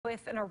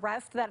with an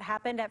arrest that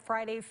happened at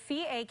Friday's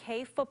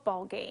CAK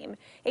football game.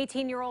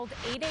 18-year-old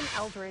Aiden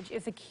Eldridge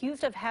is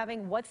accused of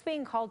having what's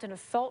being called an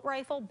assault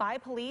rifle by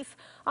police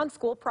on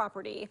school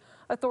property.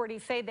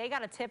 Authorities say they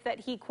got a tip that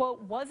he, quote,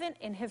 wasn't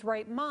in his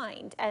right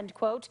mind, end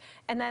quote,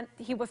 and that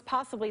he was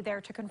possibly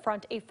there to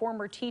confront a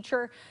former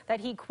teacher that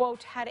he,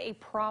 quote, had a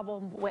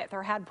problem with,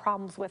 or had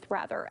problems with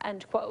rather,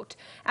 end quote.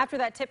 After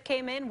that tip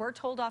came in, we're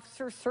told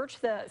officers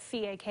searched the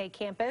CAK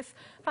campus,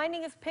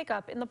 finding his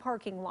pickup in the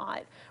parking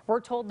lot.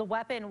 We're told the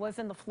weapon was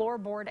in the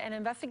floorboard, and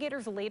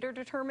investigators later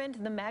determined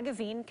the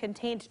magazine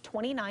contained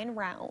 29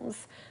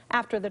 rounds.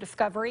 After the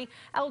discovery,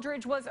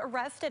 Eldridge was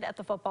arrested at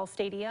the football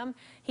stadium.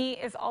 He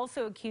is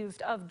also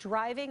accused of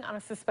driving on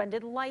a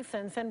suspended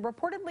license and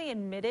reportedly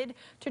admitted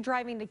to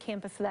driving to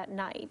campus that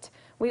night.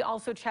 We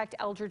also checked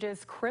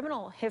Eldridge's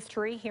criminal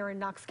history here in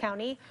Knox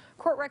County.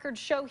 Court records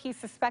show he's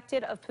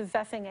suspected of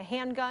possessing a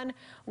handgun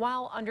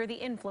while under the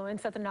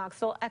influence at the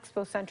Knoxville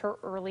Expo Center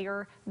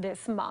earlier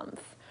this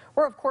month.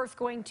 We're, of course,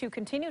 going to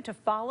continue to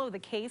follow the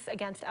case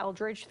against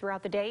Eldridge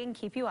throughout the day and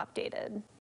keep you updated.